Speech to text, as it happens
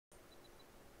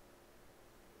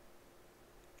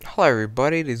Hello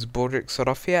everybody, it is Baldrick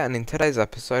off here, and in today's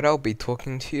episode I'll be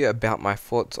talking to you about my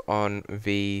thoughts on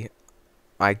the,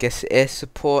 air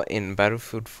support in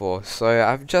Battlefield 4. So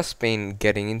I've just been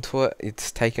getting into it.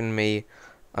 It's taken me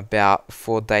about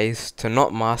 4 days to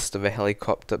not master the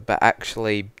helicopter, but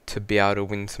actually to be able to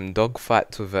win some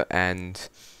dogfights with it and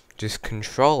just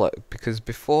control it, because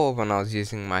before, when I was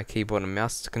using my keyboard and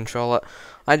mouse to control it,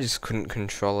 I just couldn't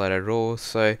control it at all.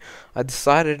 So I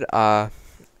decided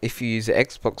if you use an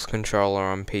Xbox controller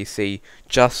on PC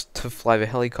just to fly the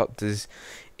helicopters,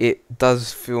 it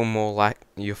does feel more like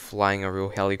you're flying a real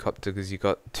helicopter because you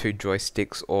got two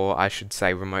joysticks, or I should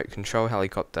say remote control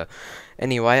helicopter.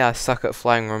 Anyway, I suck at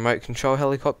flying remote control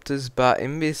helicopters, but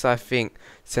in this I think,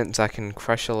 since I can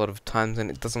crash a lot of times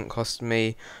and it doesn't cost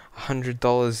me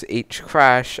 $100 each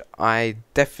crash, I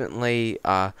definitely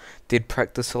did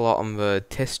practice a lot on the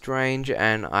test range,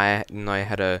 and I know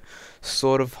how to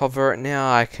sort of hover it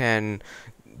now. I can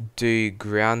do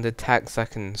ground attacks, I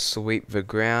can sweep the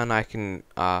ground, I can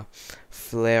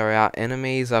flare out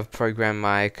enemies. I've programmed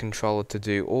my controller to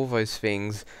do all those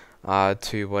things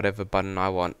to whatever button I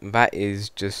want. That is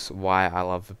just why I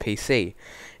love the PC.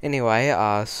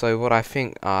 Anyway, so what I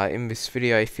think in this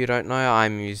video, if you don't know,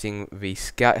 I'm using the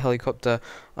Scout helicopter.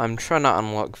 I'm trying to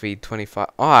unlock the 25...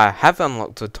 Oh, I have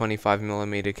unlocked the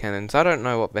 25mm cannons. I don't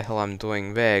know what the hell I'm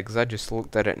doing there, because I just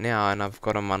looked at it now and I've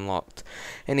got them unlocked.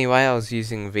 Anyway, I was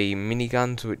using the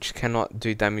miniguns, which cannot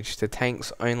do damage to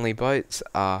tanks, only boats.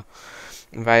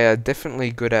 They are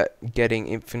definitely good at getting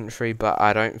infantry, but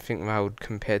I don't think they would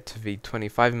compare to the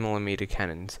 25mm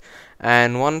cannons.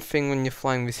 And one thing when you're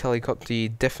flying this helicopter, you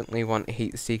definitely want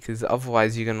heat seekers,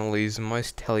 otherwise you're going to lose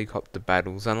most helicopter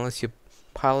battles, unless you're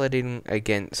piloting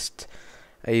against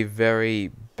a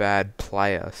very bad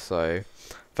player. So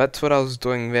that's what I was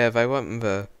doing there. They weren't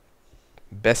the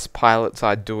best pilots,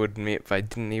 I do admit. They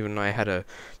didn't even know how to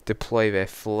deploy their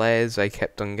flares. They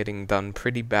kept on getting done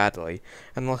pretty badly,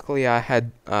 and luckily I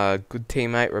had a good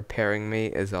teammate repairing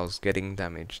me as I was getting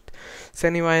damaged. So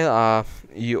anyway,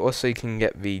 you also can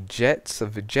get the jets. So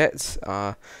the jets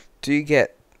are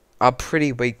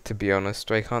pretty weak, to be honest.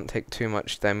 They can't take too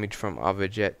much damage from other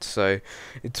jets, so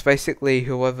it's basically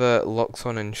whoever locks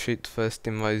on and shoots first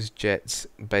in those jets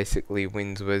basically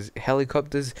wins. Whereas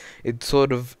helicopters, it's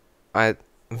sort of,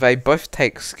 they both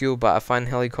take skill, but I find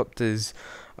helicopters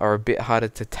are a bit harder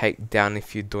to take down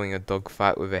if you're doing a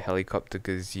dogfight with a helicopter,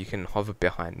 because you can hover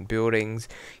behind buildings,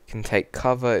 you can take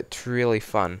cover. It's really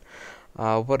fun.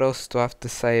 What else do I have to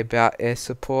say about air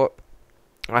support?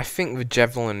 I think the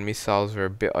javelin missiles are a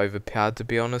bit overpowered, to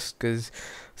be honest, because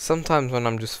sometimes when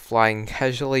I'm just flying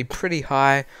casually pretty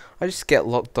high, I just get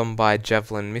locked on by a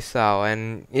javelin missile,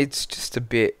 and it's just a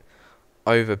bit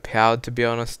overpowered, to be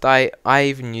honest. I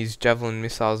even use javelin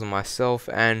missiles on myself,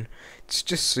 and it's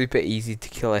just super easy to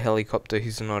kill a helicopter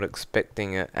who's not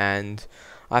expecting it, and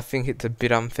I think it's a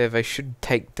bit unfair. They should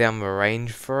take down the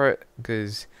range for it,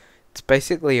 because it's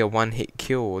basically a one-hit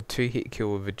kill or two-hit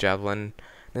kill with a javelin,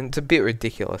 and it's a bit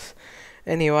ridiculous.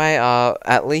 Anyway,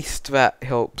 at least that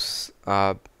helps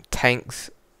tanks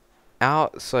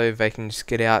out, so they can just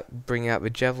get out, bring out the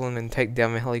javelin and take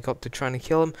down the helicopter trying to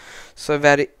kill them. So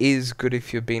that it is good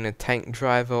if you're being a tank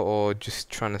driver or just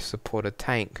trying to support a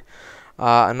tank.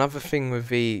 Another thing with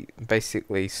the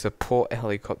basically support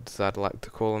helicopters, I'd like to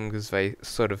call them, because they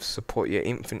sort of support your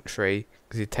infantry,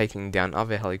 because you're taking down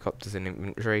other helicopters and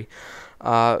infantry.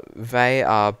 They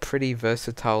are pretty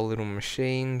versatile little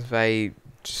machines. They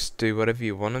just do whatever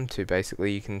you want them to.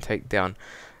 Basically, you can take down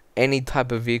any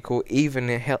type of vehicle,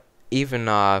 even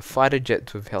fighter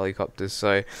jets with helicopters.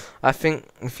 So I think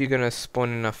if you're gonna spawn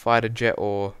in a fighter jet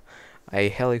or a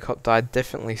helicopter, I'd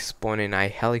definitely spawn in a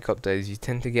helicopter, as you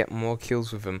tend to get more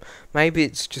kills with them. Maybe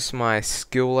it's just my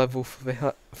skill level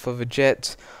for the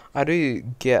jets. I do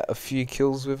get a few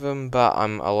kills with them, but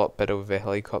I'm a lot better with the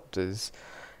helicopters.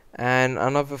 And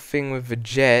another thing with the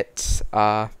jets,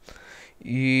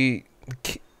 you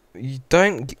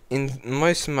don't, in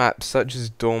most maps such as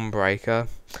Dawnbreaker,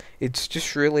 it's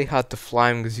just really hard to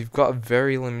fly them because you've got a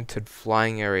very limited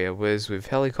flying area, whereas with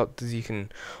helicopters you can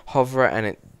hover it and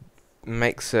it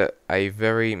makes it a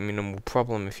very minimal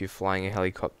problem if you're flying a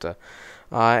helicopter.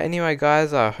 Anyway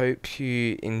guys, I hope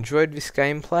you enjoyed this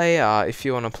gameplay. If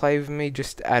you want to play with me,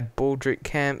 just add Baldrick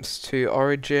Camps to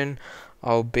Origin.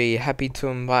 I'll be happy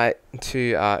to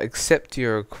accept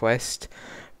your request.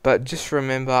 But just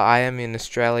remember, I am in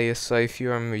Australia, so if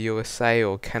you're in the USA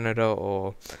or Canada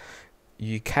or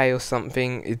UK or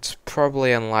something, it's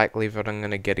probably unlikely that I'm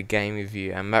going to get a game with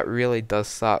you, and that really does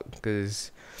suck, because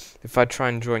if I try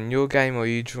and join your game or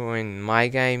you join my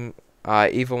game,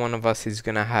 either one of us is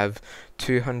gonna have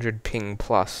 200 ping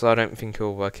plus, so I don't think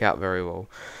it'll work out very well.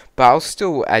 But I'll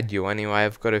still add you anyway.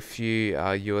 I've got a few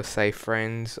USA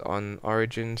friends on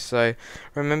Origin, so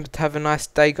remember to have a nice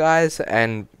day, guys,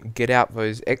 and get out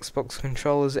those Xbox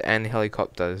controllers and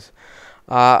helicopters.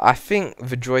 I think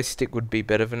the joystick would be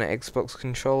better than an Xbox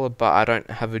controller, but I don't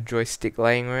have a joystick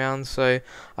laying around, so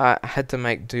I had to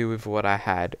make do with what I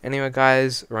had. Anyway,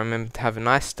 guys, remember to have a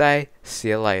nice day. See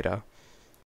you later.